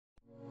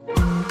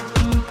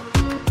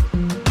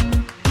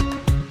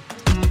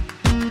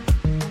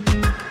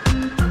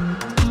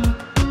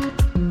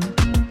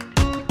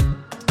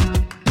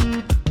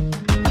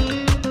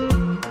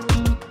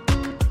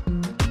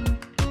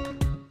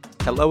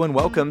Hello and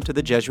welcome to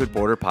the Jesuit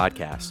Border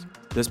Podcast.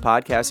 This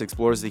podcast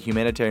explores the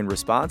humanitarian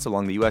response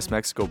along the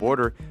U.S.-Mexico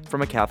border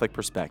from a Catholic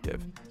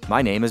perspective.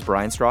 My name is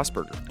Brian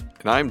Strasburger.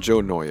 And I'm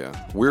Joe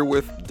Noya. We're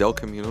with Del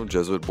Camino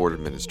Jesuit Border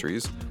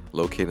Ministries,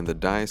 located in the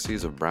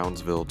Diocese of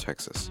Brownsville,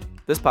 Texas.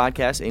 This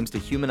podcast aims to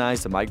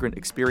humanize the migrant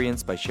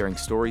experience by sharing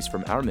stories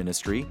from our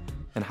ministry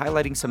and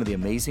highlighting some of the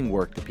amazing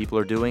work that people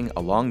are doing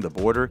along the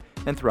border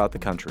and throughout the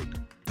country.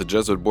 The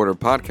Jesuit Border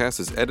Podcast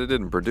is edited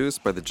and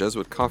produced by the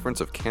Jesuit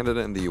Conference of Canada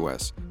and the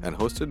U.S. and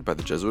hosted by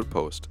the Jesuit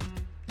Post.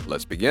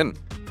 Let's begin.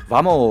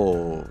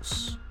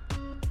 Vamos!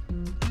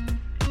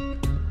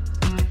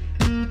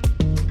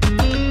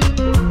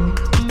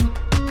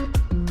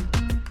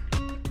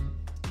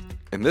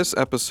 In this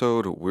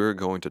episode, we're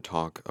going to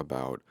talk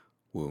about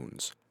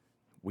wounds.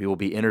 We will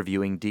be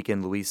interviewing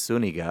Deacon Luis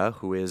Zuñiga,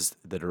 who is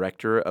the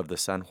director of the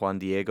San Juan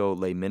Diego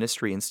Lay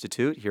Ministry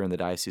Institute here in the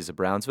Diocese of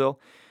Brownsville,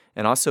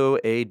 and also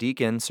a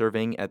deacon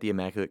serving at the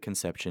Immaculate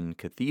Conception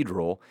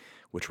Cathedral,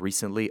 which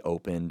recently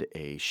opened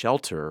a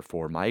shelter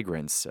for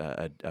migrants,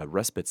 a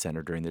respite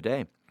center during the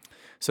day.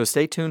 So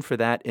stay tuned for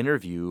that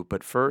interview,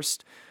 but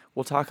first,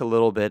 we'll talk a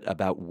little bit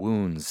about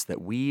wounds that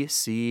we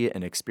see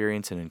and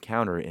experience and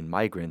encounter in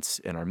migrants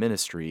in our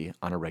ministry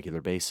on a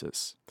regular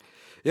basis.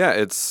 Yeah,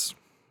 it's,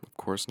 of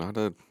course, not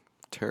a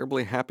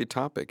terribly happy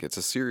topic. It's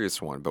a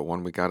serious one, but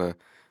one we gotta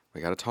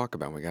talk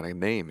about. We gotta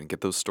name and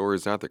get those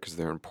stories out there because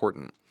they're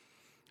important.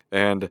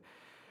 And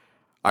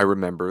I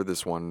remember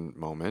this one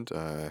moment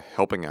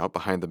helping out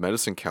behind the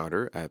medicine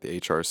counter at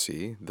the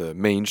HRC, the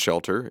main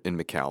shelter in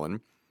McAllen,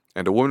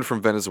 and a woman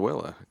from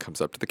Venezuela comes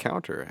up to the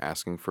counter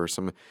asking for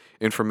some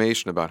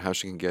information about how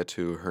she can get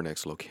to her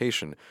next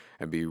location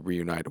and be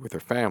reunited with her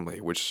family,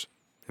 which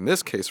in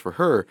this case for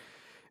her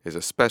is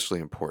especially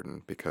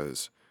important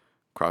because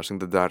crossing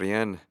the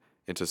Darien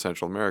into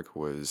Central America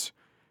was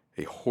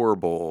a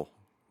horrible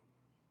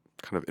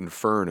kind of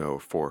inferno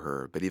for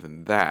her, but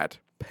even that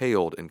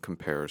paled in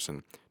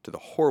comparison to the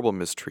horrible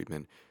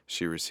mistreatment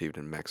she received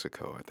in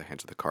Mexico at the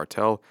hands of the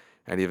cartel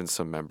and even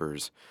some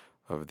members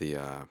of the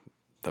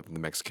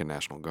Mexican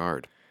National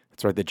Guard.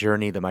 That's right.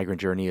 The migrant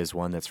journey is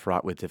one that's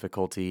fraught with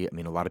difficulty. I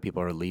mean, a lot of people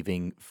are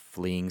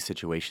fleeing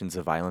situations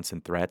of violence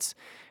and threats,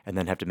 and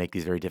then have to make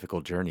these very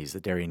difficult journeys.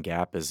 The Darien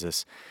Gap is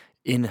this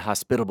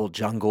inhospitable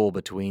jungle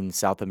between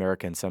South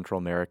America and Central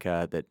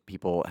America that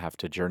people have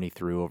to journey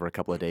through over a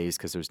couple of days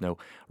because there's no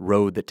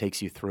road that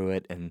takes you through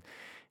it.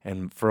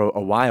 And for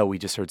a while, we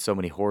just heard so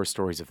many horror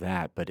stories of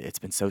that, but it's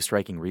been so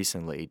striking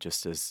recently,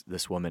 just as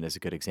this woman is a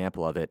good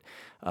example of it,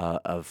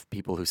 of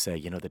people who say,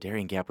 the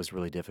Darien Gap was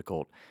really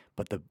difficult,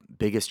 but the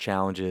biggest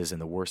challenges and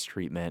the worst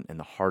treatment and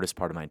the hardest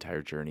part of my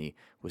entire journey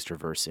was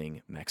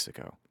traversing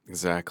Mexico.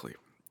 Exactly.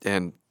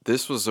 And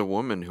this was a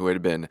woman who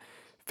had been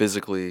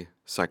physically,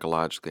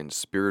 psychologically, and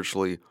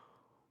spiritually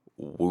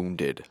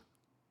wounded.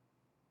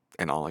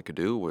 And all I could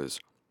do was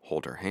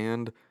hold her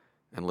hand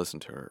and listen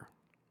to her.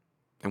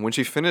 And when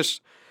she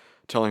finished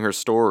telling her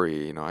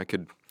story, I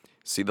could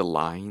see the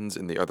lines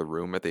in the other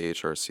room at the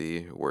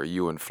HRC where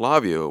you and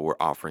Flavio were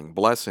offering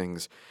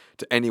blessings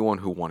to anyone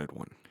who wanted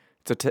one.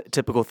 It's a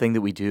typical thing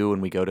that we do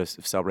when we go to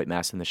celebrate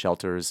Mass in the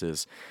shelters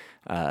is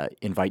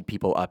invite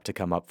people up to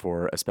come up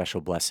for a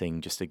special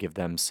blessing just to give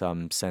them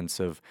some sense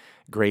of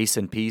grace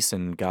and peace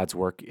and God's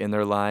work in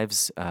their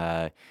lives.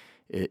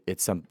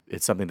 It's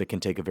something that can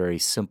take a very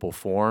simple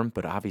form,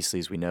 but obviously,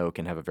 as we know,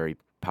 can have a very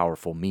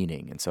powerful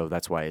meaning. And so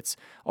that's why it's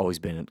always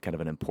been kind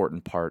of an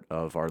important part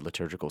of our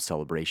liturgical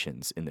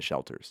celebrations in the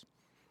shelters.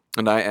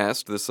 And I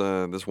asked this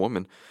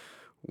woman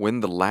when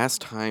the last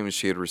time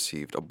she had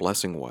received a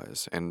blessing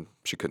was, and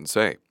she couldn't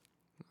say.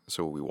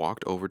 So we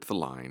walked over to the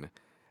line,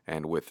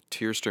 and with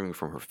tears streaming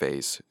from her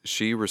face,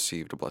 she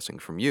received a blessing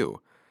from you,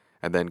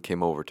 and then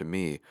came over to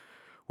me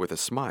with a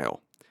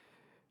smile.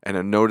 And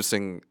I'm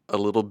noticing a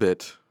little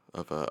bit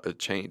of a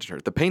change in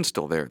her. The pain's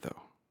still there,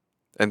 though.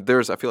 And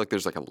I feel like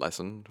there's like a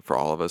lesson for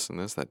all of us in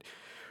this, that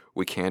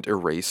we can't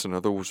erase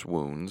another's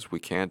wounds. We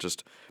can't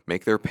just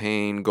make their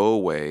pain go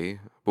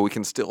away, but we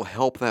can still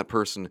help that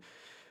person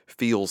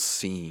feel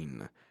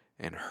seen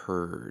and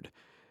heard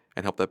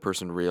and help that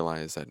person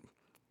realize that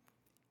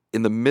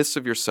in the midst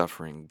of your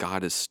suffering,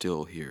 God is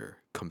still here,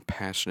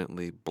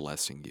 compassionately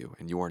blessing you,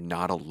 and you are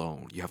not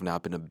alone. You have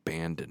not been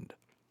abandoned.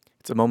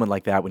 It's a moment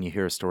like that when you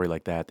hear a story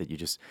like that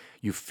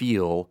you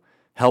feel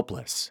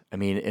helpless. I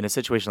mean, in a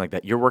situation like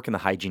that, you're working the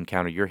hygiene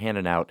counter, you're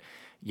handing out,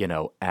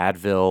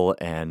 Advil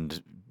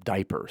and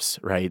diapers,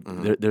 right?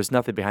 Mm-hmm. There's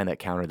nothing behind that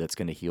counter that's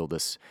going to heal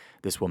this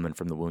woman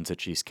from the wounds that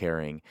she's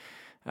carrying.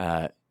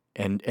 And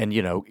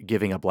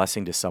giving a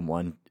blessing to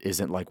someone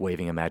isn't like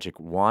waving a magic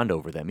wand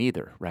over them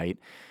either, right?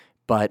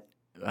 But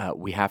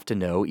we have to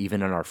know,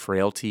 even in our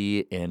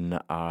frailty, in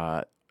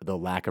the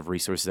lack of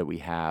resources that we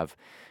have,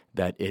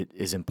 that it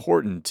is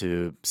important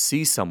to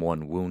see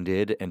someone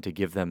wounded and to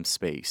give them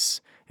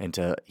space and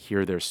to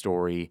hear their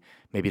story,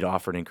 maybe to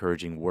offer an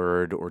encouraging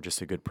word or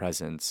just a good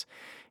presence.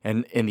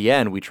 And in the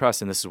end, we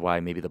trust, and this is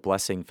why maybe the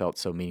blessing felt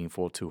so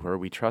meaningful to her,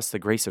 we trust the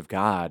grace of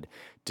God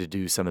to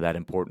do some of that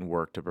important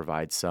work, to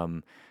provide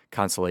some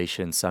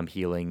consolation, some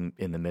healing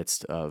in the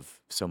midst of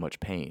so much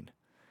pain.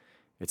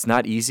 It's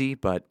not easy,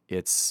 but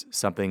it's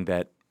something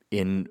that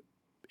in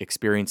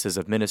experiences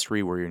of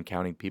ministry where you're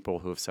encountering people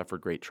who have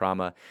suffered great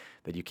trauma,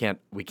 that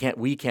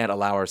we can't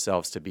allow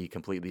ourselves to be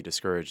completely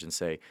discouraged and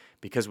say,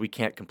 because we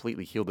can't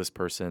completely heal this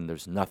person,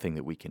 there's nothing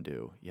that we can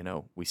do.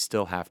 We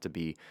still have to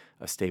be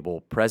a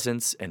stable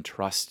presence and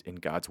trust in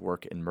God's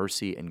work and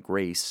mercy and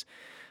grace,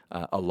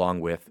 along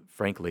with,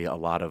 frankly, a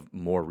lot of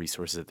more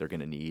resources that they're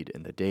going to need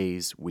in the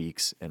days,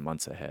 weeks, and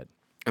months ahead.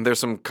 And there's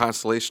some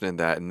consolation in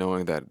that,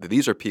 knowing that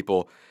these are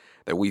people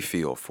that we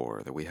feel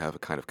for, that we have a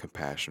kind of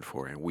compassion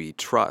for, and we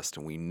trust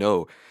and we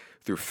know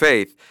through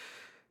faith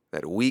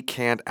that we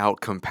can't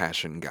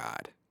out-compassion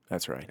God.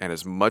 That's right. And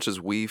as much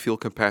as we feel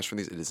compassion for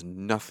these, it is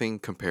nothing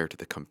compared to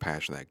the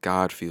compassion that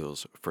God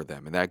feels for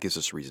them, and that gives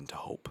us reason to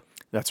hope.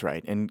 That's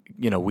right. And,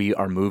 we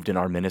are moved in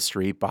our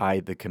ministry by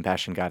the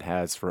compassion God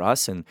has for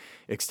us and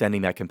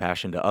extending that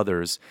compassion to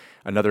others.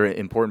 Another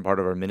important part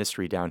of our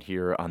ministry down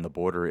here on the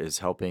border is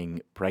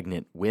helping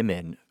pregnant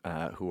women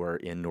who are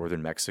in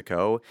northern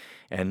Mexico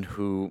and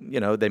who,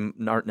 they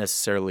aren't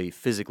necessarily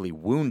physically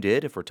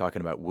wounded if we're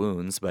talking about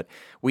wounds, but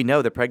we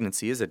know that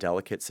pregnancy is a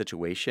delicate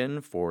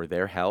situation for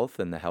their health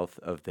and the health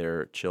of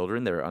their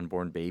children, their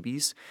unborn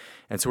babies.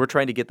 And so we're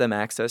trying to get them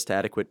access to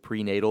adequate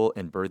prenatal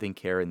and birthing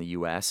care in the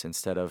U.S.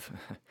 instead of,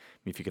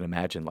 if you can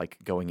imagine, like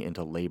going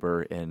into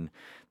labor in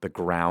the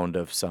ground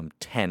of some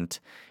tent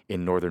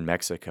in northern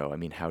Mexico. I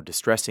mean, how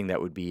distressing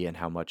that would be and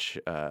how much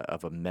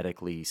of a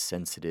medically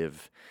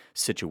sensitive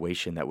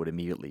situation that would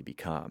immediately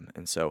become.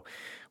 And so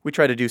we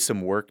try to do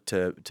some work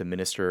to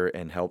minister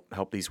and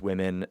help these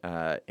women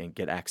and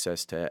get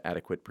access to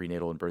adequate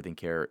prenatal and birthing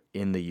care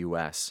in the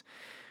U.S.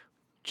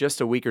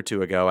 Just a week or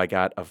two ago, I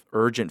got an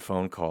urgent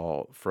phone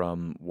call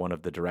from one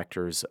of the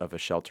directors of a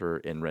shelter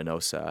in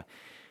Reynosa.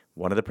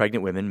 One of the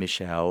pregnant women,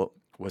 Michel,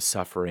 was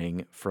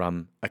suffering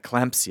from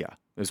eclampsia,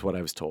 is what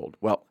I was told.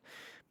 Well,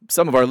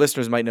 some of our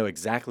listeners might know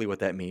exactly what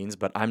that means,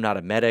 but I'm not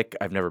a medic.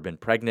 I've never been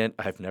pregnant.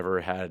 I've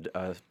never had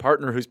a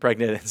partner who's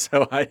pregnant, and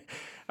so I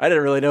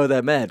didn't really know what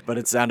that meant, but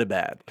it sounded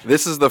bad.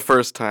 This is the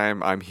first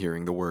time I'm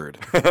hearing the word.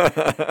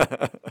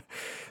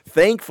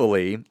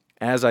 Thankfully,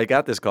 as I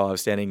got this call, I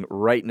was standing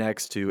right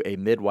next to a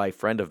midwife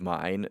friend of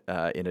mine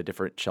in a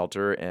different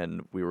shelter,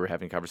 and we were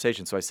having a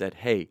conversation. So I said,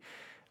 hey,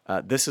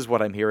 this is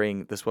what I'm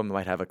hearing. This woman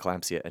might have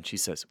eclampsia. And she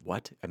says,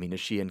 what? I mean, is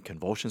she in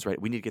convulsions, right?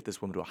 We need to get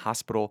this woman to a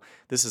hospital.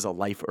 This is a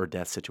life or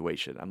death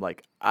situation. I'm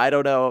like, I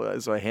don't know.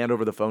 So I hand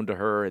over the phone to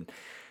her, and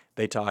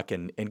they talk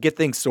and get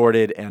things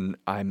sorted. And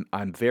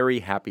I'm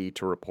very happy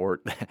to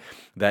report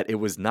that it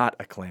was not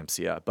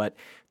eclampsia. But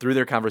through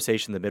their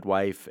conversation, the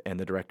midwife and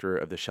the director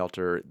of the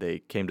shelter, they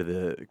came to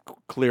the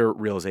clear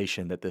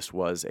realization that this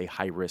was a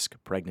high-risk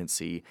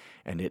pregnancy,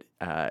 and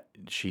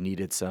she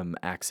needed some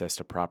access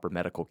to proper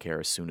medical care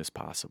as soon as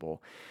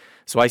possible.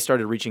 So I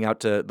started reaching out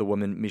to the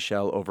woman,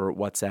 Michel, over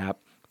WhatsApp,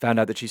 found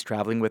out that she's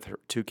traveling with her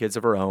 2 kids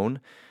of her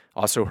own,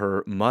 also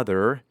her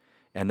mother,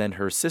 and then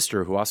her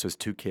sister, who also has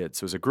 2 kids.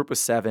 So it was a group of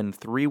 7,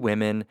 3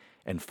 women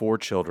and 4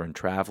 children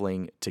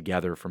traveling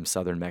together from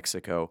southern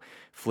Mexico,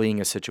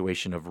 fleeing a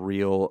situation of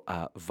real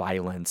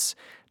violence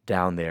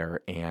down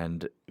there,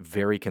 and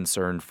very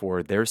concerned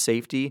for their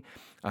safety,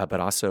 but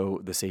also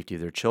the safety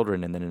of their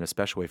children, and then in a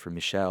special way for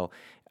Michel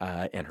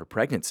and her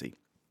pregnancy.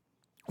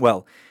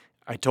 Well,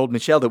 I told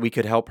Michel that we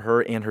could help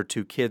her and her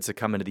 2 kids to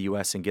come into the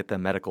U.S. and get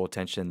them medical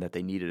attention that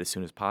they needed as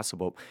soon as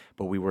possible,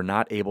 but we were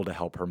not able to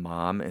help her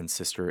mom and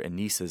sister and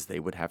nieces. They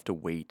would have to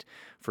wait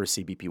for a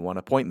CBP-1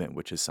 appointment,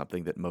 which is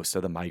something that most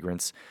of the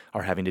migrants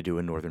are having to do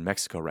in northern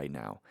Mexico right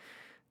now.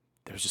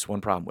 There's just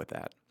one problem with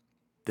that.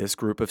 This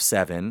group of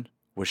 7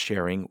 was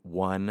sharing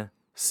one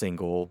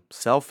single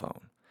cell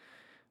phone.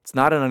 It's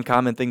not an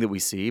uncommon thing that we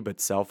see, but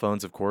cell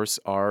phones, of course,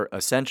 are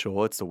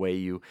essential. It's the way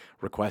you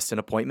request an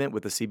appointment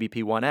with the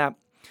CBP-1 app.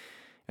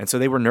 And so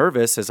they were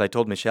nervous, as I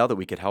told Michel, that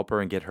we could help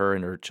her and get her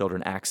and her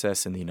children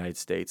access in the United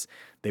States.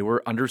 They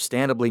were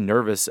understandably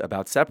nervous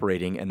about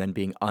separating and then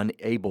being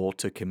unable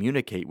to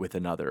communicate with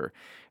another.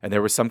 And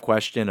there was some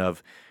question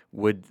of,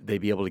 would they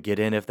be able to get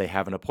in if they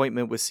have an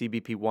appointment with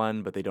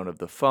CBP-1, but they don't have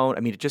the phone?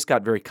 I mean, it just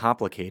got very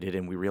complicated,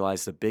 and we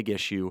realized the big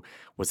issue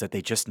was that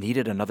they just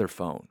needed another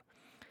phone.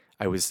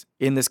 I was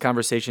in this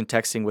conversation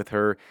texting with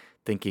her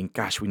thinking,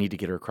 gosh, we need to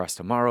get her across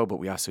tomorrow, but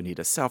we also need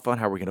a cell phone.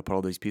 How are we going to put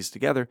all these pieces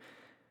together?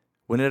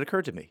 When it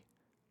occurred to me,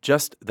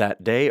 just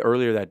that day,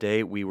 earlier that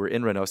day, we were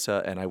in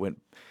Reynosa, and I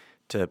went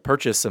to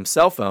purchase some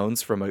cell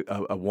phones from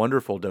a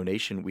wonderful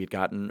donation we'd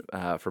gotten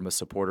from a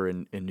supporter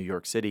in New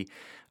York City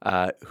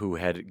who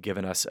had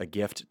given us a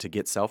gift to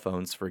get cell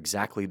phones for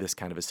exactly this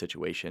kind of a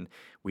situation.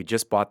 We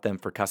just bought them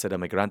for Casa de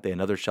Migrante,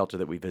 another shelter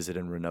that we visit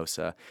in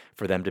Reynosa,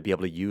 for them to be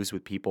able to use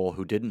with people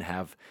who didn't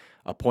have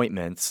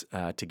appointments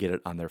to get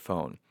it on their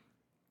phone.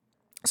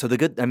 So the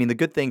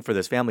good thing for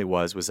this family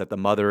was that the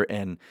mother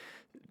and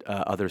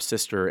other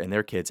sister and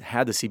their kids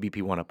had the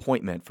CBP-1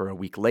 appointment for a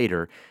week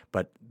later,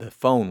 but the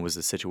phone was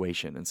the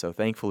situation. And so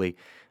thankfully,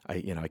 I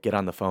get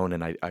on the phone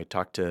and I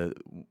talk to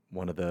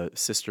one of the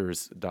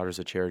sisters, Daughters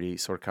of Charity,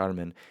 Sor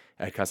Carmen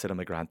at Casa de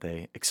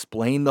Migrante,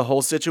 explain the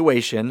whole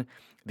situation,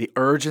 the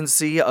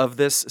urgency of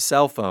this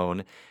cell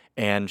phone,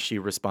 And she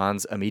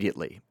responds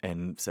immediately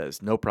and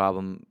says, no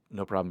problem,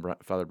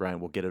 Father Brian,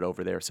 we'll get it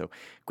over there. So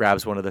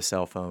grabs one of the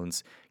cell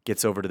phones,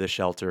 gets over to the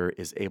shelter,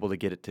 is able to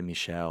get it to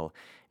Michel.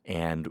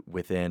 And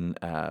within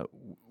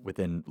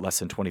less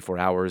than 24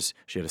 hours,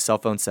 she had a cell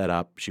phone set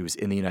up. She was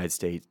in the United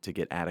States to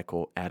get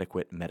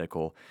adequate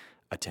medical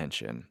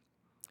attention.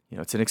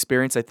 It's an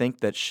experience, I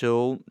think, that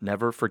she'll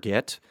never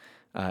forget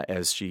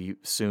as she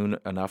soon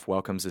enough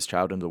welcomes this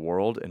child into the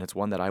world. And it's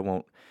one that I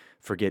won't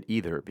forget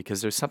either,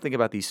 because there's something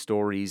about these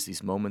stories,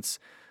 these moments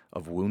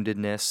of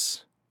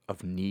woundedness,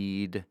 of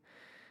need,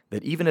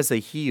 that even as they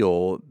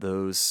heal,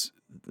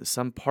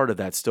 some part of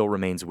that still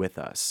remains with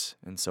us.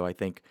 And so I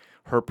think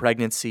her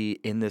pregnancy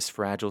in this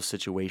fragile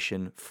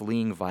situation,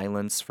 fleeing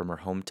violence from her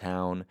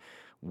hometown,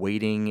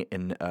 waiting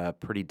in a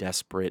pretty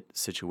desperate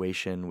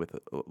situation with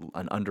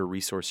an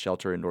under-resourced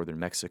shelter in northern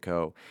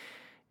Mexico,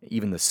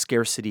 even the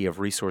scarcity of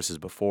resources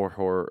before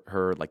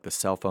her, like the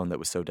cell phone that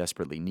was so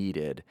desperately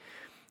needed,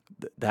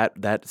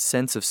 that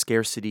sense of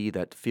scarcity,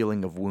 that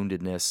feeling of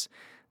woundedness,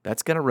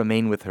 that's going to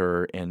remain with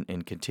her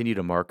and continue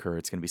to mark her.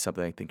 It's going to be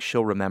something I think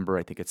she'll remember.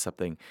 I think it's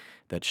something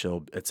that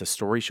it's a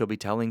story she'll be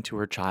telling to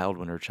her child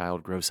when her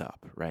child grows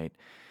up, right?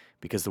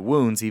 Because the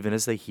wounds, even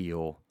as they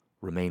heal,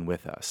 remain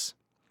with us.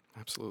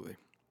 Absolutely.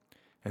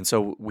 And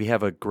so we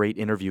have a great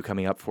interview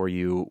coming up for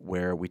you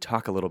where we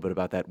talk a little bit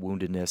about that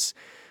woundedness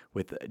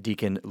with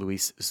Deacon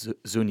Luis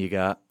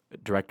Zuñiga,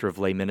 Director of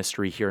Lay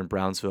Ministry here in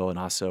Brownsville, and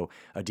also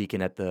a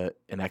deacon at the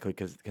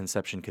Immaculate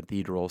Conception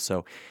Cathedral.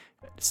 So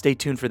stay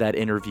tuned for that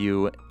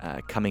interview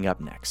coming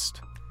up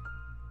next.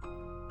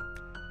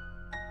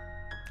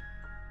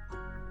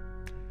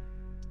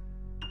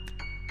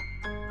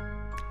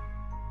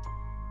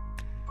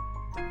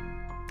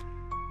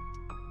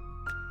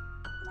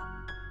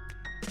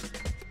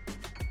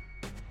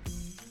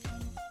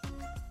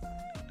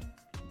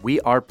 We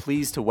are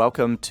pleased to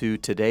welcome to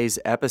today's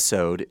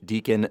episode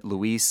Deacon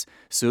Luis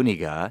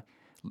Zuñiga.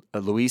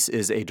 Luis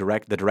is the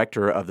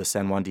director of the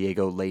San Juan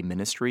Diego Lay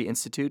Ministry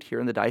Institute here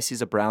in the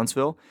Diocese of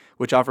Brownsville,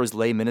 which offers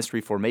lay ministry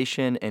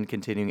formation and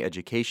continuing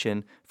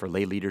education for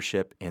lay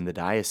leadership in the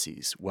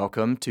diocese.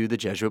 Welcome to the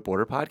Jesuit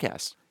Border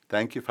Podcast.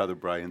 Thank you, Father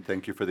Brian.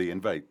 Thank you for the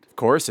invite. Of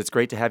course, it's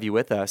great to have you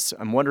with us.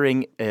 I'm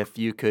wondering if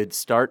you could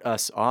start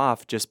us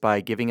off just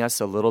by giving us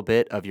a little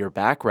bit of your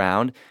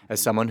background as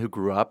someone who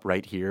grew up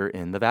right here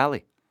in the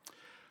Valley.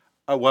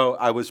 Well,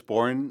 I was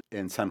born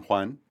in San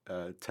Juan,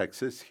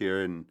 Texas,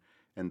 here in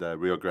the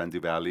Rio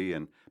Grande Valley,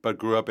 but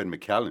grew up in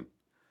McAllen.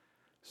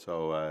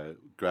 So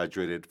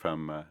graduated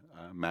from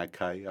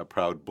MagHi, a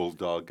proud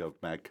bulldog of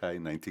MagHi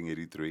in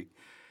 1983.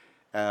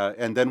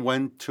 And then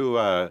went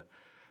to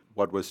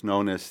what was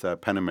known as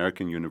Pan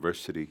American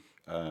University,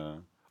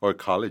 or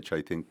college,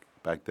 I think,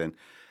 back then,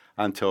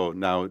 until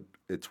now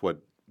it's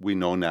what we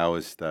know now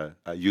as the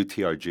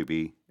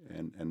UTRGV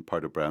and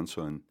part of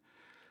Brownsville. And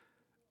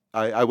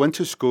I went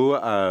to school,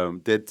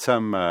 did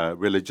some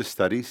religious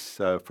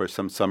studies for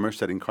some summers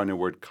at Incarnate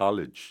Word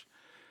College,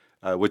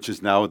 which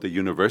is now the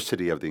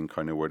University of the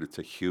Incarnate Word. It's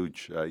a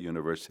huge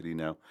university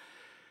now,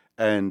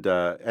 and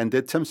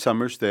did some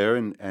summers there,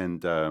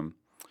 and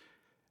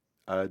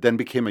then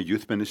became a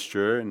youth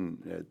minister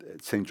in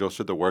St.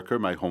 Joseph the Worker,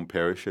 my home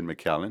parish in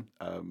McAllen.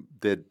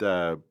 Did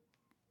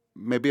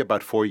maybe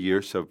about 4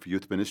 years of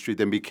youth ministry,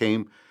 then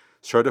became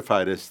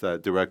certified as the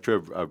director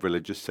of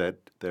religious ed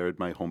there at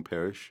my home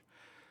parish.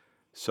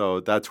 So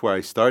that's where I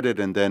started,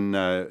 and then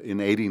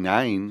in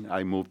 '89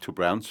 I moved to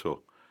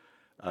Brownsville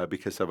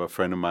because of a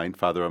friend of mine,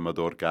 Father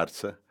Amador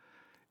Garza,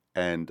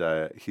 and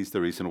he's the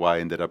reason why I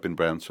ended up in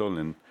Brownsville.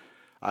 And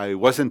I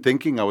wasn't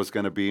thinking I was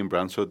going to be in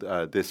Brownsville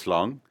this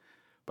long,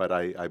 but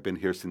I've been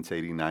here since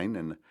 '89,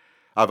 and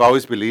I've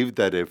always believed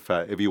that if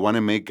you want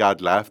to make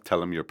God laugh,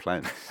 tell him your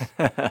plans.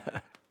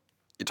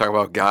 You talk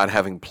about God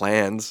having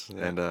plans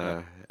and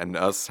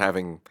us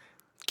having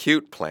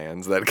cute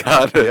plans that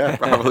God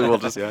probably will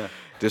just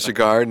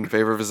disregard in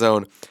favor of his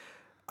own.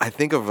 I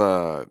think of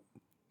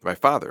my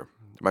father.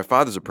 My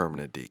father's a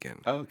permanent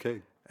deacon. Oh,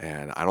 okay.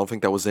 And I don't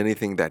think that was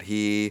anything that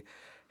he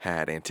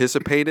had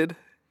anticipated.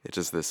 It's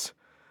just this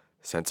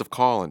sense of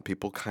call and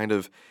people kind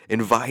of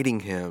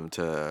inviting him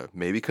to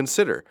maybe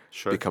consider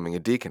becoming a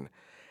deacon.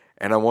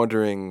 And I'm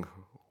wondering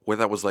what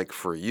that was like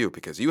for you,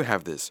 because you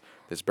have this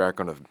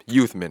background of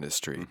youth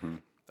ministry,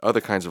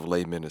 other kinds of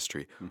lay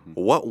ministry.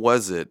 What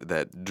was it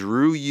that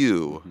drew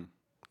you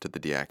to the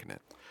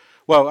diaconate?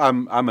 Well,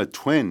 I'm a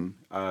twin.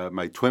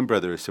 My twin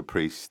brother is a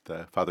priest,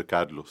 Father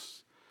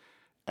Carlos,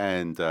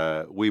 and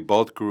we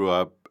both grew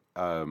up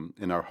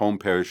in our home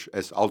parish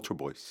as altar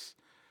boys.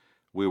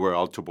 We were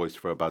altar boys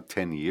for about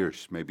 10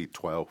 years, maybe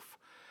 12.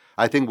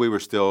 I think we were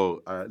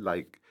still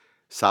like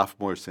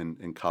sophomores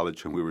in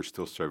college, and we were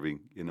still serving,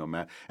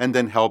 and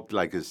then helped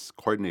like as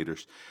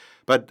coordinators.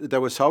 But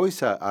there was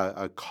always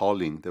a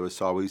calling. There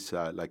was always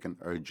like an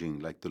urging,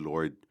 like the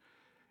Lord,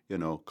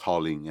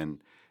 calling.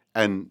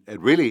 And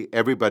really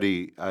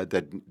everybody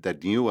that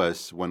knew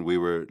us when we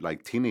were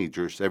like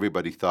teenagers,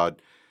 everybody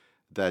thought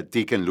that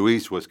Deacon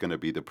Luis was going to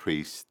be the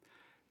priest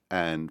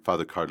and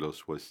Father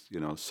Carlos was,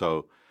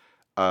 so,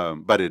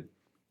 but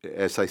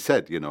as I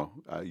said, you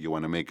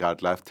want to make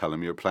God laugh, tell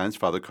him your plans.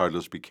 Father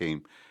Carlos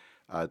became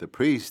the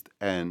priest,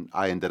 and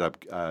I ended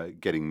up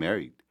getting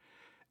married.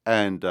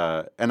 And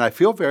I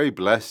feel very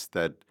blessed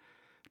that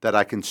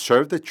I can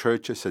serve the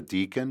church as a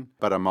deacon,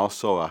 but I'm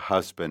also a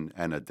husband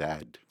and a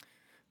dad.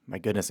 My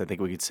goodness, I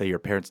think we could say your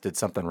parents did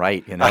something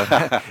right. You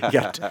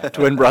got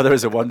twin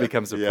brothers, and one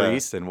becomes a Yeah.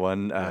 priest, and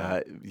one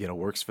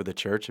works for the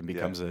church and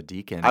becomes a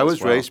deacon. I as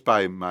was well. raised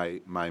by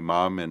my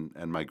mom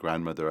and my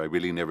grandmother. I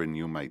really never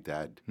knew my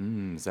dad.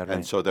 Is that And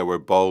right? so they were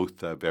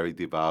both very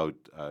devout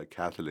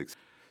Catholics.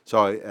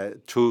 So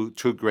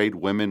two great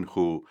women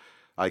who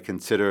I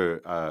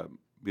consider,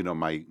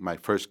 my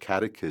first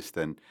catechist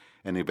and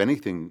if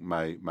anything,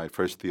 my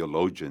first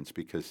theologians,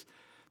 because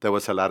there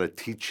was a lot of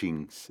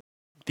teachings.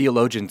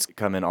 Theologians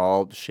come in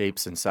all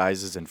shapes and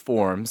sizes and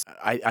forms.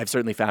 I've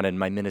certainly found in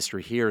my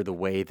ministry here the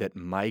way that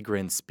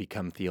migrants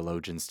become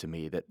theologians to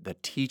me,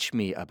 that teach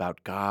me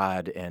about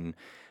God and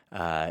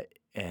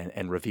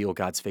reveal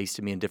God's face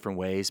to me in different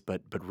ways,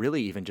 but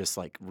really even just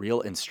like real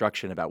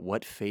instruction about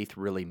what faith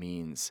really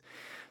means.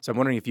 So I'm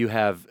wondering if you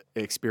have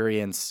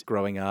experience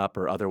growing up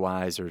or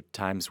otherwise, or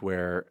times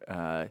where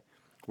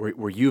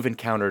you've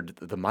encountered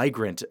the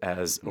migrant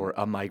or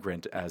a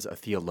migrant as a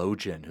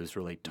theologian who's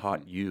really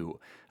taught you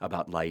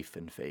about life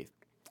and faith.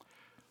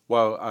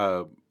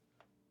 Well,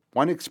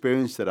 one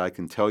experience that I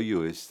can tell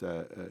you is,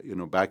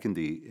 back in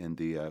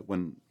the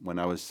when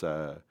I was,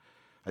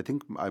 I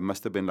think I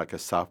must have been like a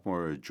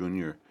sophomore or a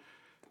junior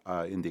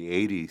in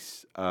the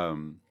 80s.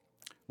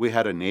 We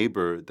had a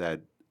neighbor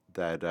that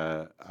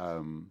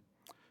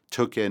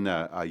took in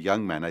a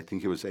young man. I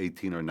think he was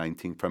 18 or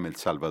 19 from El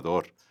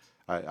Salvador.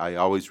 I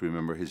always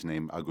remember his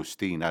name,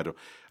 Agustin. I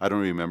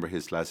don't remember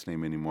his last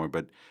name anymore,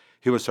 but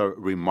he was a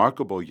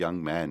remarkable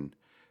young man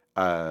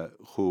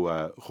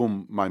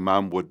whom my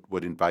mom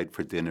would invite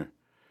for dinner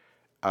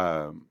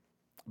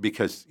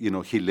because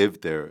he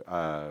lived there.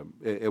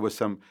 It was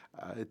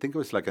I think it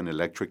was like an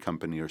electric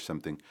company or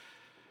something,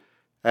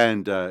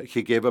 and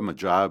he gave him a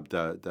job,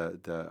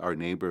 our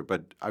neighbor.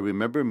 But I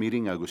remember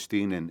meeting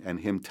Agustin and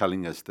him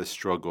telling us the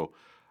struggle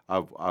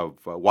of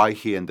why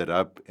he ended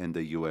up in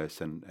the U.S.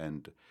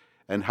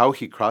 and how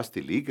he crossed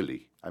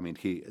illegally. I mean,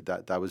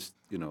 that was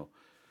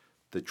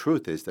the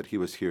truth is that he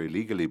was here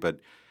illegally,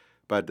 but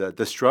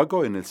the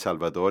struggle in El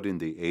Salvador in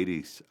the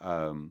 80s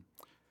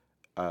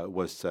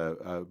was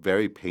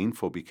very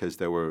painful because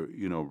they were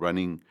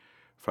running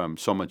from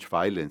so much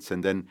violence,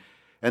 and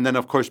then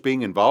of course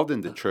being involved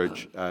in the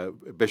church,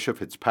 Bishop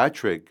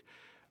Fitzpatrick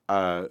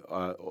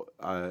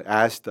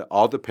asked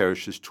all the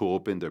parishes to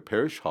open their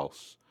parish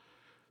halls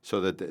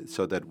so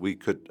that we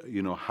could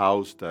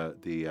house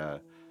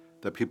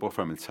the people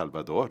from El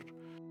Salvador.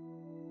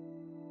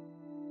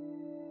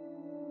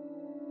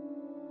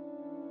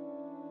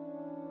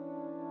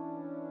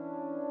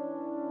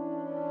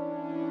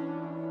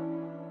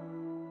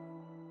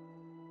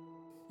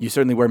 You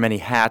certainly wear many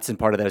hats, and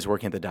part of that is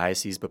working at the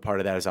diocese, but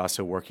part of that is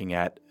also working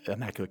at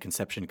Immaculate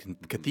Conception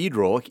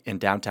Cathedral in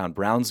downtown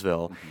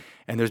Brownsville. Mm-hmm.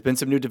 And there's been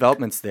some new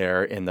developments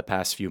there in the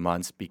past few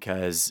months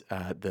because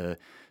the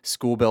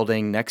school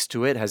building next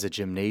to it has a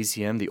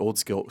gymnasium, the old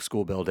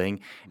school building,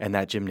 and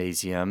that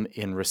gymnasium,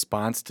 in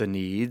response to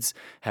needs,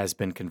 has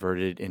been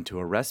converted into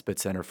a respite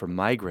center for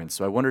migrants.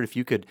 So I wondered if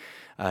you could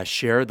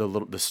share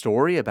the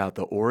story about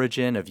the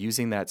origin of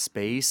using that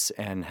space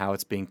and how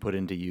it's being put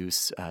into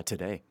use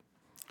today.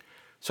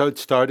 So it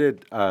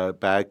started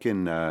back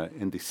in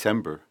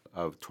December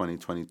of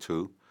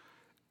 2022,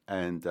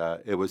 and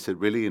it was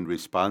really in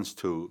response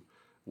to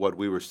what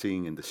we were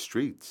seeing in the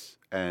streets.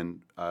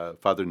 And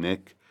Father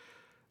Nick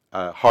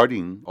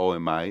Harding,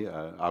 OMI,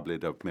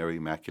 Oblate of Mary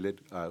Immaculate,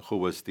 who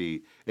was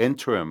the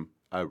interim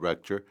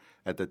rector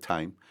at the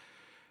time.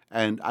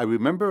 And I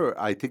remember,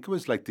 I think it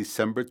was like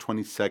December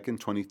 22nd,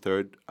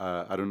 23rd.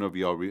 I don't know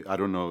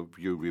if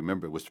you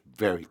remember. It was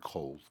very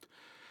cold.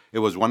 It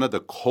was one of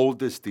the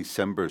coldest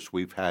Decembers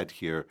we've had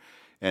here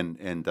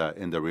in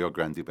the Rio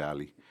Grande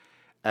Valley.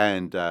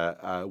 And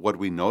what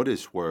we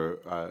noticed were,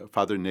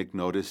 Father Nick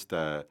noticed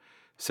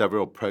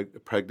several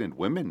pregnant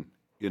women,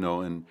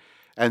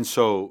 and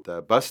so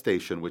the bus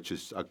station, which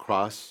is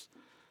across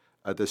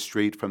the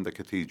street from the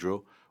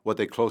cathedral,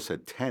 they closed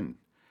at 10.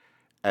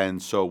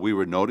 And so we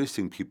were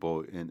noticing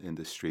people in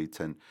the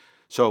streets. And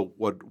so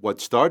what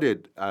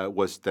started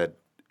was that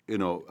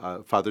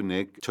Father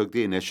Nick took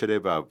the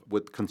initiative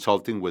with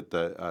consulting with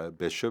the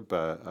Bishop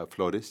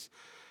Flores.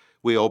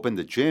 We opened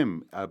the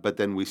gym, but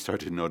then we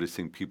started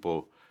noticing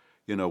people,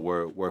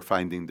 were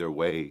finding their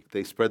way.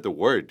 They spread the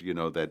word,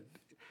 that,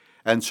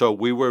 and so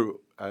we were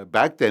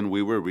back then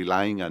we were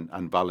relying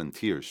on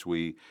volunteers.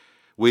 We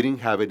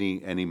didn't have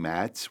any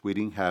mats. We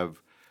didn't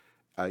have,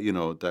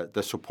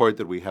 the support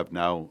that we have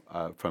now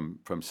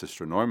from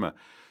Sister Norma.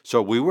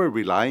 So we were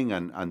relying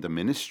on the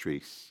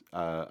ministries,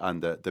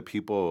 on the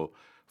people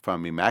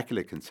from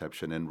Immaculate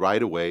Conception, and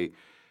right away,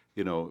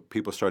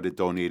 people started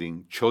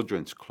donating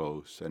children's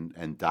clothes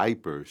and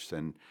diapers,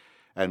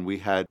 and we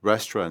had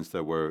restaurants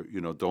that were,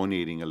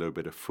 donating a little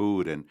bit of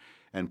food,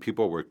 and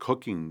people were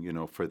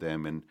cooking, for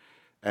them,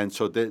 And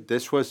so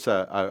this was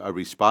a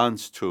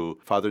response to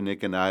Father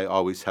Nick and I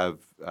always have,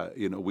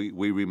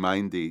 we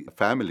remind the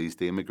families,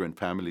 the immigrant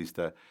families,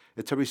 that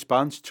it's a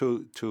response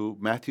to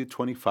Matthew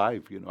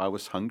 25. I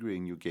was hungry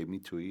and you gave me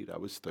to eat. I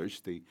was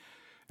thirsty.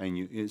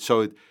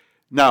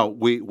 Now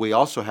we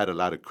also had a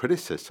lot of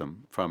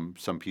criticism from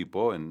some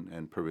people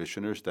and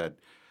parishioners that,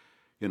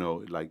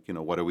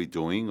 what are we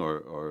doing,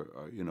 or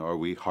are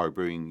we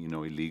harboring,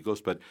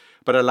 illegals?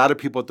 But a lot of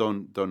people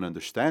don't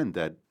understand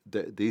that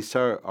these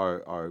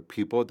are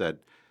people that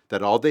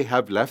all they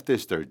have left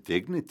is their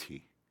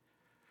dignity.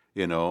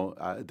 They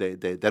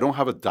don't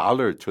have a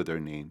dollar to their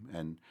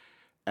name,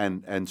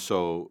 and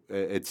so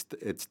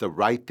it's the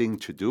right thing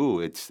to do.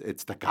 It's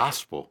the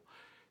gospel.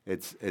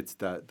 It's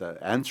the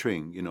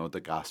answering,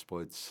 the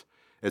gospel.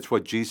 It's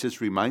what Jesus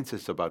reminds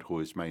us about, who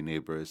is my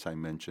neighbor, as I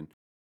mentioned.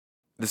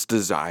 This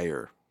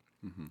desire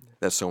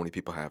that so many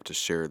people have to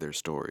share their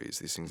stories,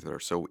 these things that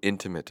are so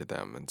intimate to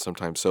them and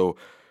sometimes so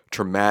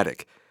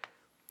traumatic.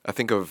 I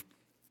think of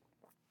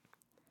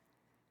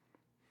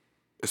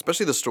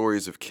especially the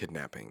stories of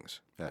kidnappings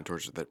and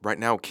torture. That right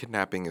now,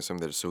 kidnapping is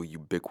something that is so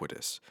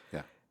ubiquitous.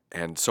 Yeah.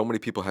 And so many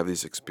people have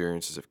these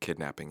experiences of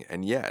kidnapping,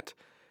 and yet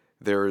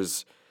there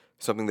is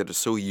something that is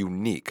so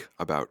unique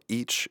about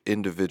each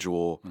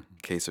individual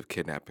case of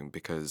kidnapping,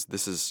 because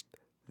this is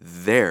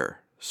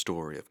their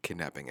story of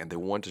kidnapping, and they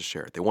want to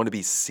share it. They want to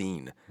be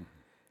seen.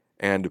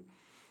 And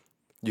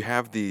you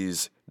have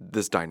this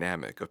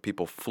dynamic of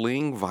people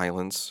fleeing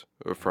violence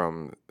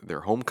from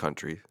their home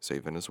country, say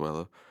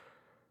Venezuela,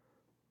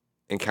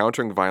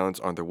 encountering violence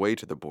on their way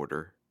to the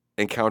border,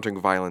 encountering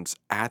violence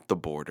at the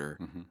border,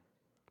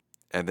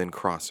 and then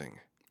crossing.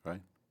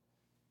 Right.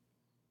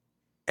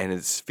 And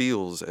it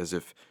feels as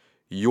if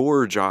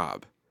your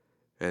job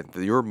and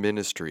your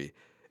ministry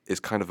is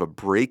kind of a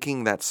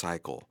breaking that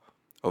cycle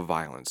of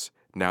violence.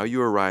 Now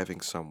you're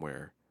arriving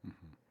somewhere,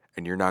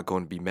 and you're not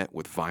going to be met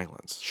with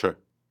violence. Sure.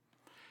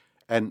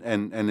 And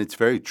it's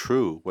very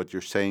true what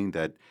you're saying,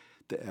 that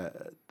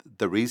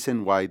the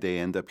reason why they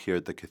end up here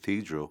at the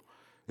cathedral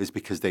is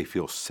because they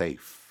feel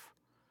safe,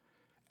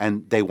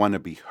 and they want to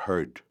be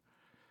heard.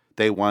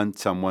 They want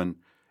someone,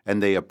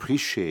 and they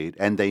appreciate,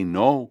 and they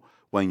know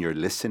when you're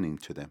listening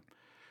to them.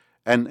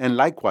 And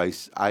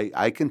likewise,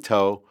 I can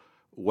tell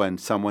when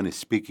someone is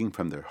speaking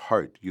from their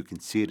heart. You can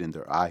see it in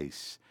their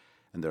eyes,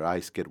 and their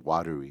eyes get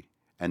watery,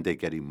 and they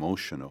get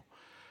emotional.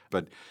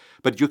 But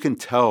you can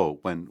tell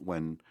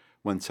when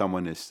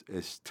someone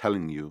is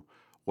telling you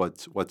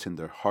what's in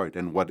their heart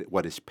and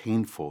what is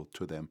painful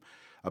to them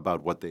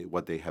about what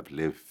they have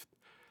lived,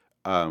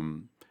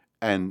 and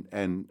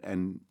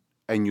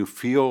you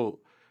feel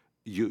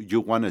you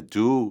want to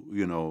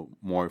do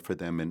more for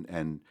them,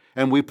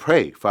 and we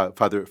pray.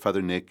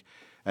 Father Nick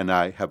and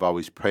I have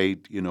always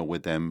prayed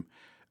with them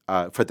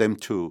for them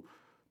to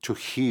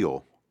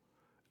heal,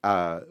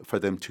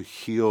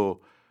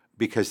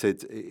 because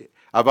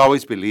I've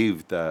always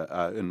believed,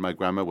 and my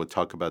grandma would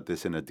talk about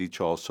this in a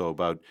dicho also,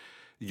 about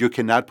you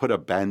cannot put a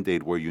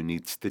Band-Aid where you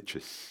need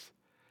stitches.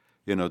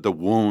 The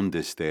wound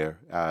is there.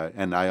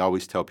 And I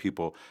always tell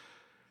people,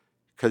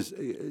 because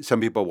some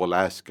people will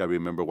ask, I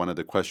remember one of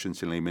the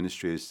questions in lay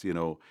ministry is,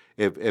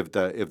 if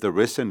the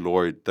risen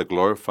Lord, the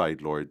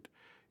glorified Lord,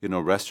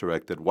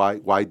 resurrected,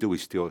 why do we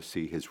still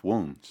see his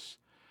wounds?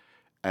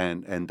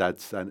 And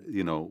that's,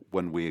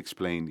 when we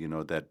explain,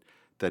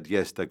 that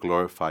yes, the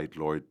glorified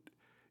Lord,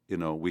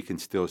 we can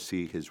still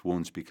see his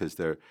wounds because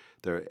they're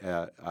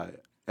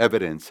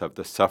evidence of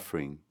the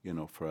suffering,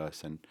 for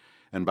us.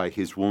 And by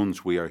his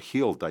wounds we are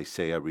healed,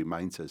 Isaiah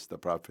reminds us, the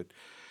prophet.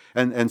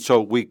 And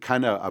so we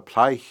kind of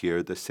apply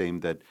here the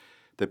same, that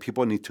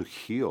people need to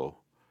heal.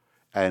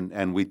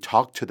 And we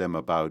talk to them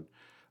about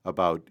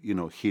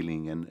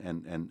healing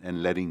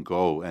and letting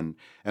go. And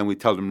we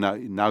tell them,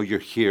 now you're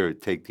here,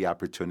 take the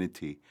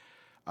opportunity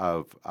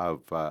of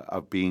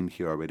being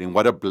here already. And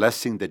what a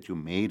blessing that you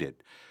made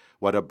it.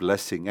 What a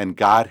blessing. And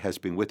God has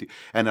been with you.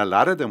 And a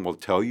lot of them will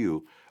tell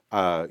you,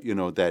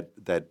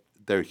 that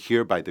they're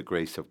here by the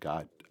grace of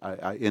God,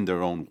 in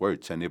their own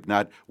words. And if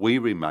not, we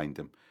remind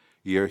them,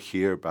 you're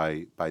here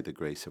by the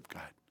grace of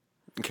God.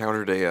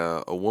 Encountered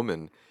a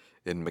woman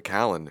in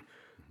McAllen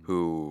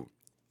who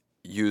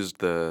used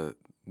the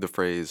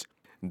phrase,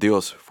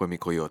 Dios fue mi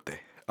coyote.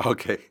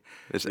 Okay.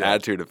 This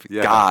attitude of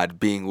God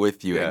being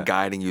with you and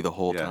guiding you the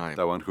whole time.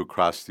 The one who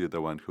crossed you,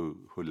 the one who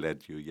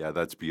led you. Yeah,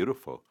 that's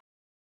beautiful.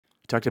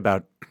 You talked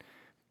about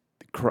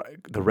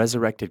the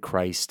resurrected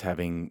Christ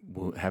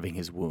having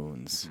his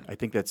wounds. I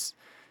think it's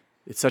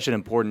such an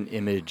important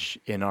image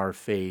in our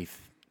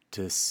faith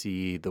to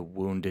see the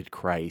wounded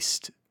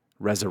Christ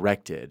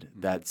resurrected.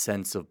 That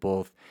sense of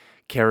both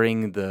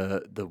carrying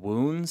the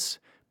wounds,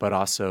 but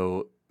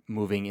also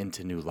moving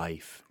into new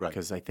life. Right.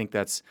 Because I think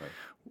that's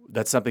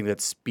something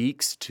that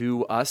speaks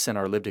to us and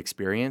our lived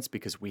experience,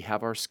 because we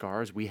have our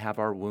scars, we have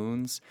our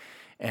wounds,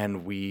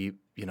 and we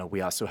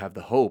also have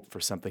the hope for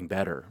something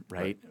better,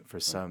 right?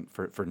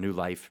 For new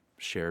life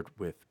shared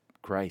with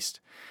Christ.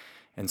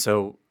 And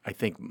so I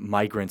think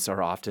migrants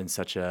are often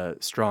such a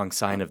strong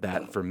sign of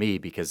that for me,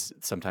 because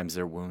sometimes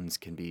their wounds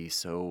can be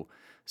so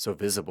so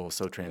visible,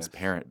 so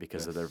transparent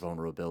because of their Yes.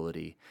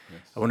 vulnerability.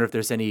 Yes. I wonder if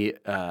there's any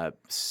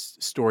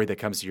story that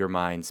comes to your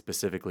mind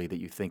specifically that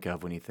you think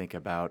of when you think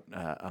about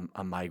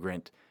a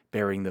migrant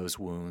bearing those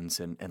wounds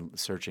and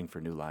searching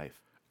for new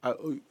life. Uh,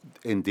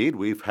 Indeed,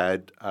 we've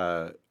had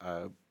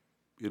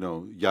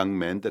young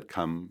men that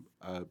come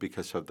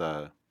because of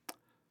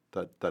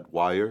that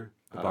wire,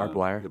 The barbed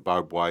wire? the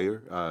barbed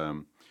wire,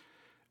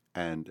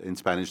 and in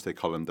Spanish they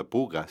call them the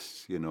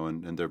pugas,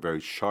 and they're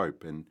very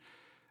sharp, and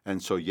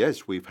so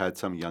yes, we've had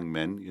some young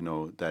men,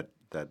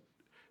 that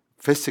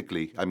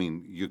physically, I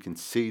mean, you can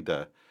see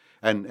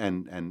and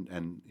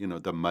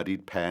the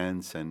muddied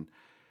pants and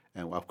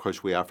of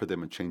course we offer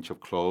them a change of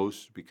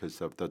clothes because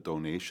of the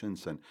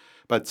donations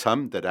but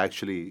some that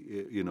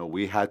actually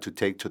we had to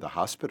take to the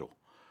hospital.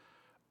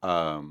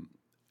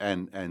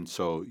 And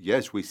so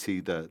yes, we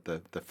see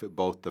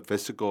both the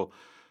physical,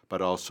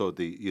 but also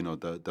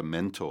the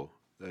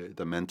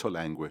mental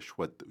anguish,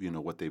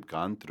 what they've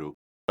gone through.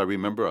 I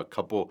remember a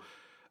couple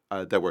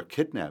that were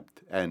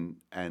kidnapped, and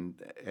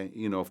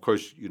of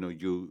course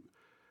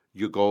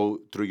you go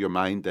through your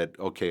mind that,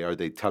 okay, are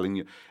they telling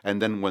you?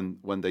 And then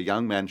when the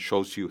young man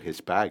shows you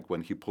his bag,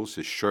 when he pulls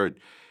his shirt,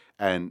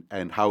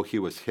 and how he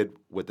was hit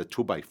with a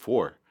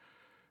 2x4.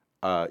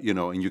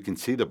 And you can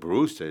see the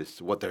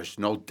bruises. There's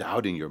no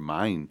doubt in your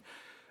mind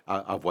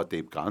of what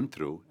they've gone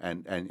through,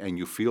 and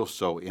you feel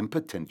so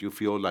impotent. You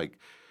feel like,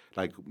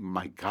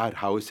 my God,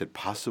 how is it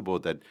possible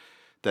that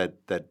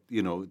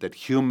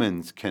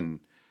humans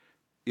can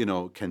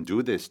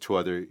do this to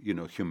other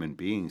human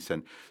beings?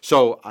 And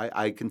so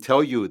I can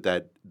tell you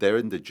that there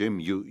in the gym,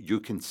 you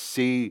can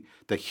see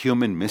the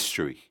human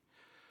mystery,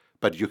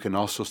 but you can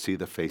also see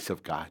the face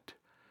of God.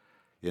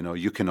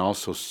 You can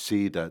also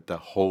see the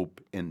hope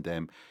in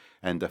them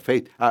and the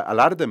faith. A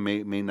lot of them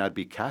may not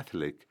be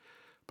Catholic,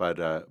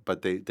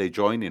 but they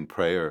join in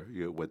prayer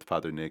with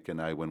Father Nick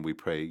and I when we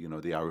pray,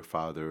 the Our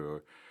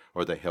Father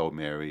or the Hail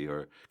Mary,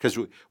 or because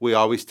we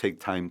always take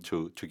time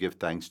to give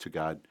thanks to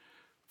God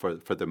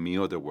for the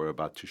meal that we're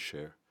about to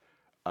share,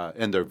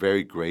 and they're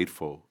very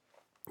grateful.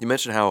 You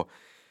mentioned how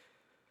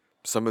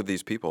some of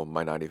these people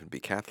might not even be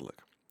Catholic,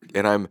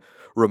 and I'm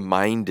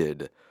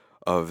reminded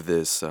of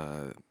this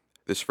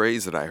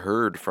phrase that I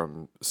heard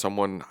from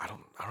someone, I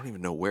don't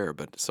even know where,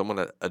 but someone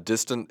at a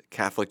distant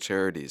Catholic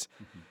Charities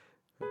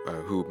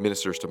who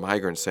ministers to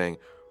migrants, saying,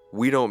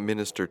 "We don't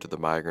minister to the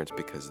migrants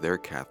because they're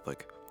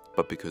Catholic,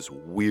 but because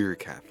we're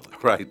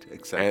Catholic." Right,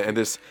 exactly. And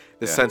this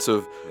Yeah. sense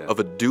of Yeah.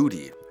 a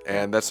duty,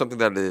 and that's something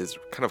that is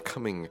kind of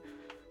coming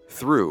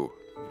through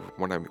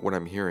when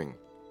I'm hearing,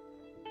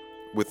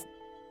 with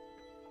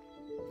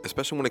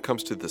especially when it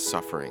comes to the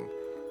suffering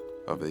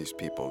of these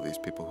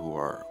people who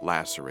are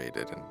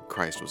lacerated, and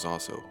Christ was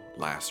also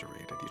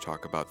lacerated. You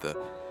talk about the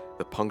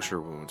puncture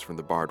wounds from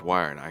the barbed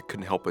wire, and I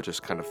couldn't help but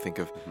just kind of think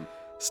of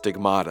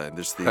stigmata and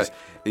just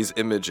these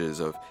images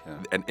of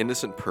an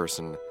innocent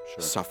person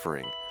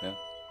suffering. Yeah.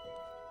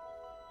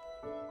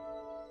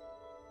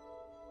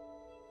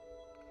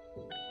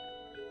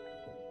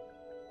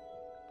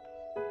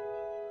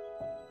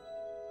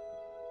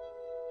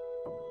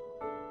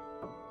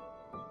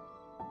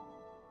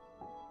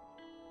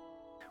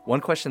 One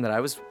question that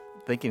I was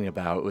thinking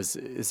about was,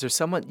 is there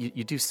someone,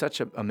 you do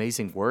such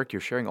amazing work,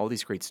 you're sharing all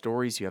these great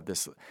stories, you have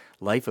this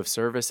life of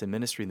service and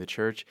ministry in the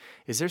church.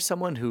 Is there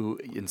someone who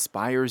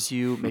inspires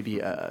you, maybe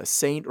a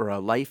saint or a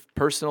life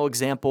personal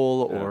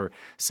example, or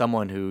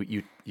someone who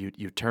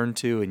you turn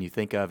to and you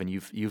think of and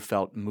you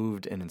felt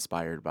moved and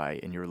inspired by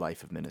in your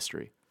life of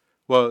ministry?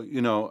 Well,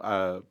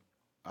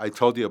 I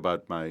told you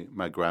about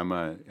my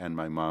grandma and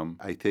my mom.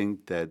 I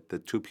think that the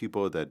two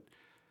people that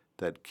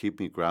keep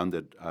me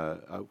grounded,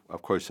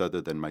 of course, other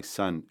than my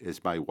son,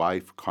 is my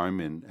wife,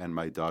 Carmen, and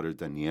my daughter,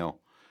 Danielle.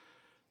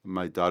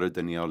 My daughter,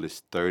 Danielle,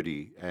 is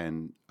 30,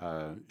 and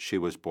she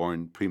was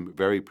born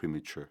very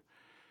premature.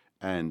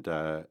 And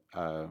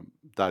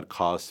that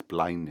caused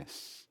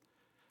blindness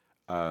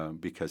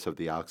because of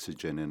the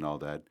oxygen and all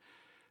that.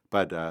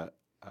 But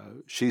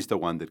she's the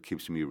one that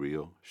keeps me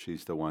real.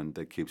 She's the one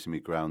that keeps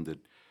me grounded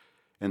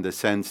in the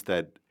sense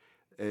that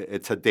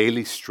it's a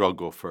daily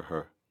struggle for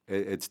her.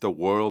 It's the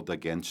world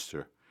against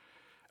her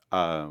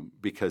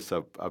because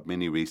of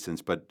many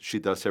reasons, but she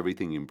does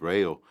everything in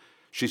Braille.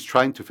 She's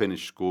trying to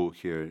finish school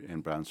here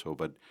in Brownsville,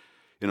 but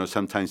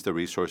sometimes the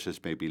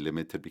resources may be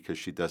limited because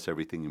she does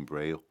everything in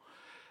Braille.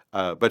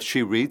 But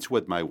she reads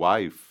with my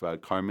wife,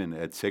 Carmen,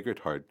 at Sacred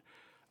Heart.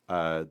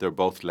 They're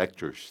both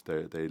lectors.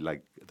 They're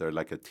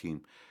like a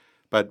team,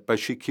 but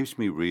she keeps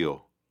me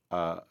real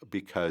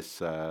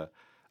because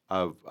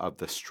of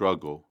the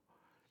struggle.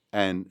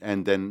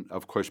 And then,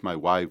 of course, my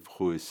wife,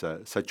 who is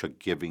such a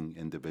giving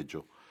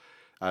individual.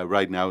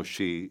 Right now,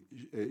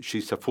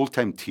 she's a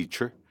full-time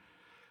teacher,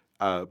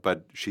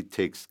 but she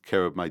takes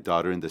care of my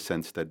daughter in the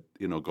sense that,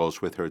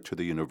 goes with her to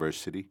the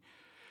university,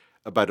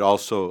 but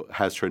also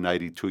has her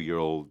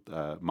 92-year-old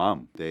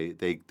mom.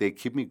 They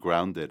keep me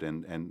grounded,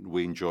 and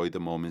we enjoy the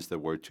moments that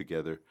we're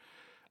together.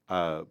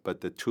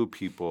 But the two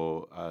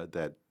people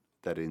that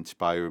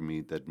inspire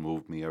me, that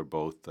move me, are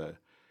both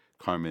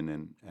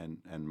Carmen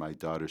and my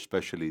daughter,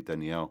 especially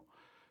Danielle.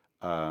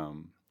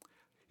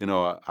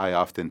 I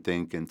often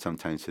think, and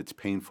sometimes it's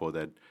painful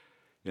that,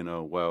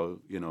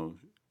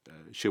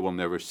 she will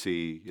never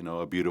see,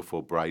 a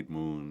beautiful bright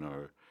moon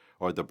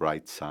or the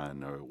bright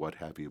sun or what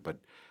have you. But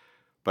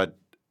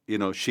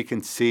she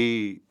can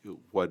see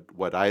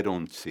what I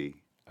don't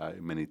see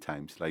many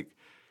times. Like,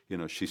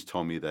 she's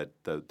told me that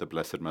the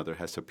Blessed Mother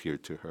has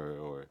appeared to her,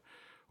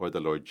 or the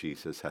Lord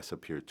Jesus has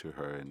appeared to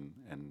her,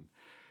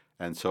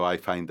 and so I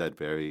find that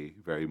very,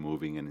 very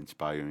moving and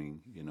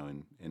inspiring.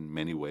 In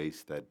many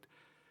ways that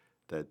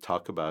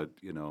talk about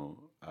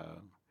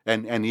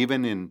and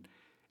even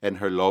in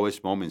her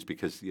lowest moments,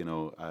 because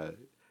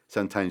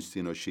sometimes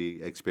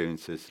she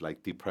experiences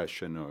like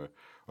depression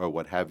or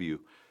what have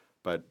you,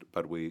 but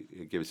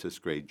it gives us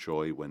great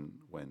joy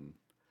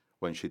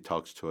when she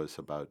talks to us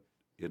about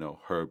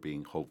her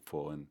being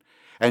hopeful,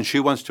 and she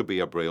wants to be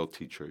a Braille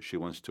teacher. She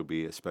wants to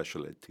be a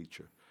special ed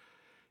teacher.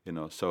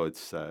 So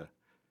it's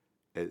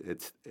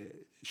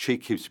she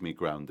keeps me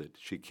grounded.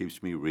 She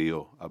keeps me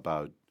real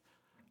about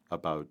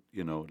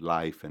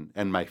life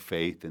and my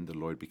faith in the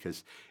Lord,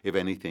 because if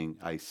anything,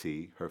 I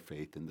see her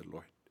faith in the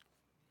Lord.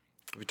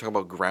 We talk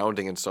about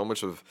grounding, and so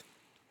much of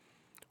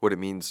what it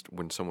means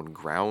when someone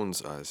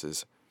grounds us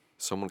is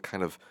someone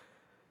kind of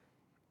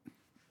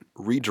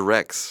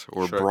redirects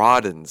or Sure.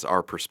 broadens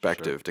our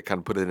perspective Sure. to kind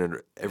of put it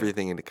in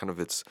everything into kind of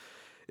its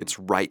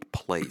right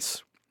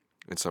place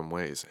in some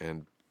ways.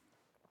 And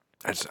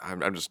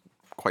I'm just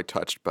quite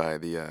touched by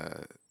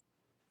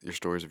your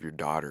stories of your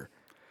daughter.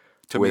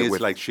 To me, it's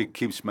like she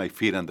keeps my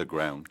feet on the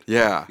ground.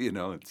 Yeah.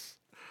 It's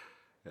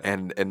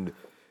And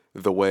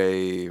the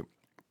way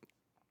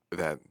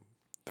that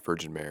the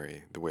Virgin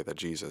Mary, the way that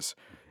Jesus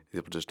is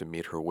able just to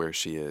meet her where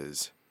she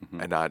is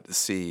and not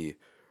see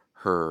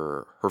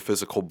her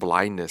physical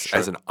blindness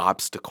as an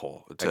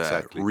obstacle to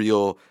Exactly. a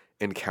real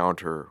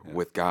encounter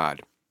with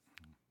God.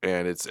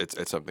 And it's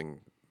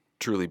something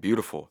truly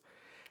beautiful.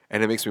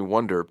 And it makes me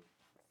wonder,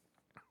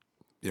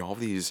 all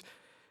these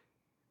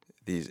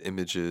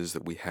images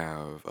that we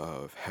have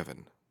of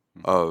heaven,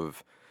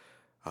 of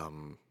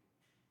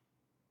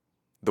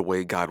the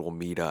way God will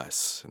meet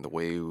us, and the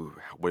way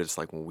what it's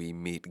like when we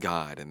meet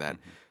God in that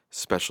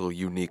special,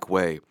 unique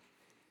way.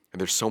 And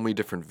there's so many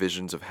different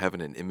visions of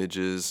heaven and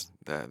images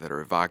that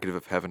are evocative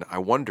of heaven. I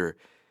wonder,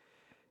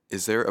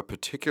 is there a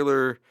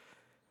particular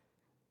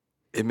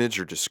image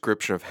or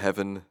description of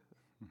heaven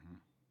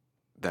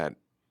that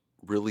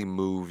really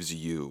moves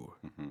you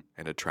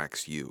and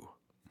attracts you?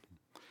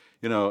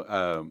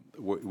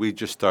 We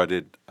just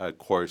started a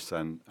course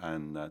on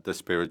the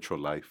spiritual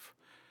life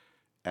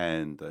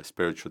and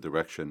spiritual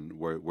direction.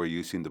 We're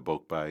using the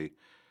book by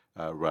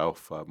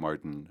Ralph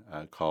Martin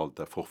called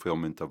The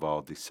Fulfillment of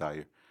All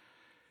Desire.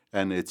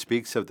 And it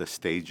speaks of the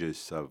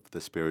stages of the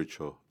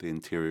spiritual, the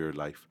interior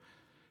life,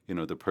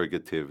 the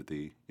purgative,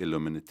 the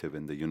illuminative,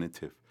 and the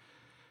unitive.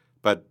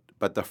 But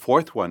the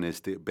fourth one is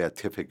the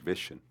beatific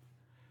vision.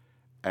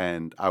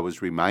 And I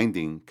was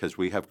reminding, because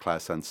we have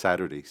class on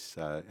Saturdays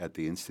at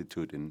the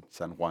Institute in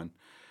San Juan.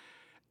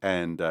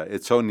 And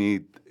it's so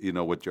neat,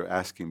 what you're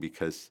asking,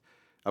 because,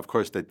 of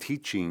course, the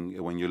teaching,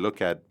 when you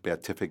look at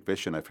beatific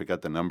vision, I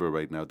forgot the number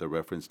right now, the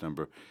reference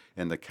number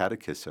in the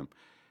catechism,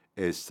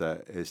 is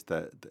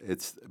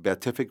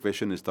beatific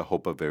vision is the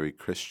hope of every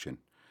Christian.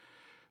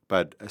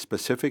 But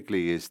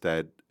specifically is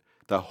that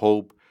the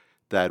hope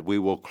that we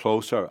will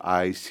close our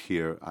eyes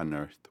here on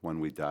earth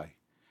when we die,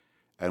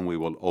 and we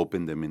will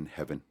open them in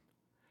heaven,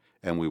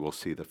 and we will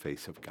see the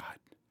face of God.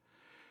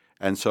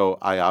 And so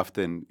I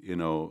often,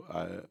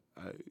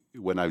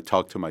 when I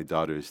talk to my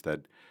daughters,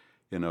 that,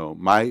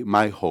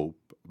 my hope,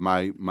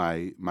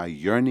 my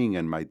yearning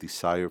and my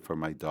desire for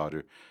my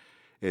daughter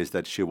is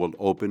that she will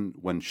open,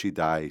 when she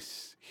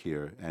dies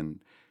here, and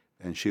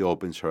she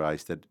opens her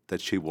eyes, that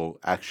she will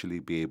actually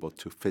be able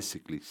to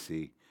physically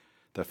see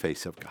the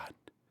face of God.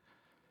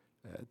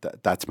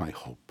 That's my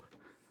hope,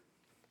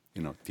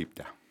 deep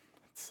down.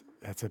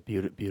 That's a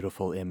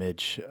beautiful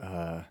image,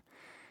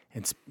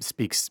 and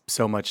speaks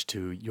so much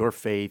to your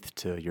faith,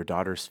 to your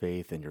daughter's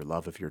faith, and your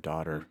love of your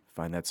daughter. I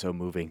find that so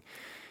moving.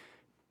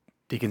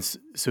 Deacon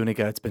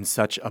Zuñiga, it's been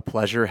such a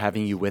pleasure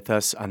having you with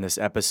us on this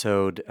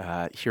episode.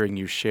 Hearing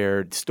you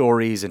share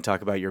stories and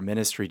talk about your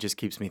ministry just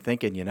keeps me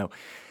thinking,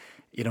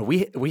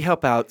 we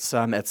help out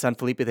some at San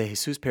Felipe de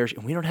Jesus Parish,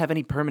 and we don't have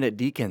any permanent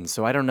deacons,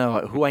 so I don't know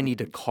who I need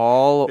to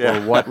call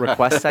or what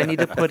requests I need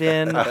to put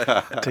in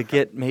to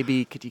get,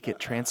 maybe could you get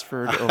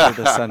transferred over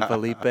to San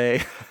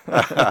Felipe?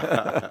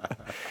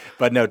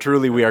 But no,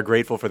 truly we are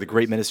grateful for the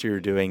great ministry you're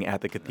doing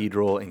at the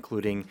cathedral,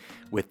 including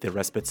with the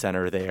Respite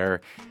Center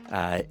there.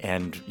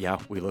 And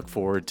we look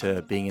forward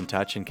to being in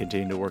touch and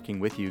continuing to working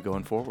with you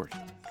going forward.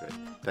 Great.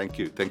 Thank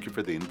you. Thank you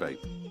for the invite.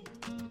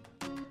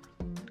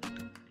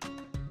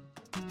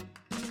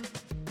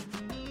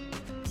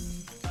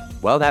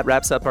 Well, that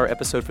wraps up our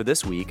episode for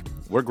this week.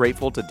 We're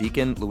grateful to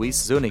Deacon Luis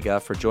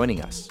Zuñiga for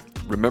joining us.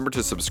 Remember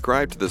to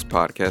subscribe to this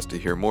podcast to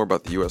hear more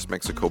about the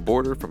U.S.-Mexico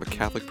border from a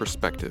Catholic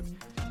perspective.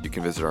 You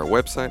can visit our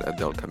website at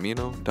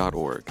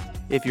delcamino.org.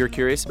 If you're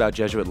curious about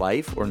Jesuit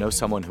life or know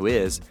someone who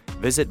is,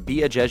 visit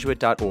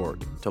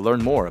beajesuit.org to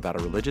learn more about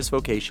a religious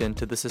vocation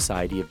to the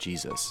Society of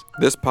Jesus.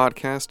 This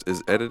podcast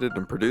is edited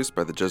and produced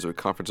by the Jesuit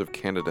Conference of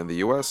Canada and the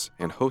U.S.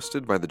 and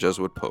hosted by the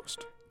Jesuit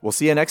Post. We'll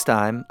see you next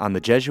time on the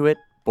Jesuit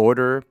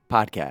Border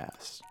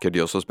Podcast. Que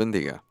Dios los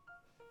bendiga.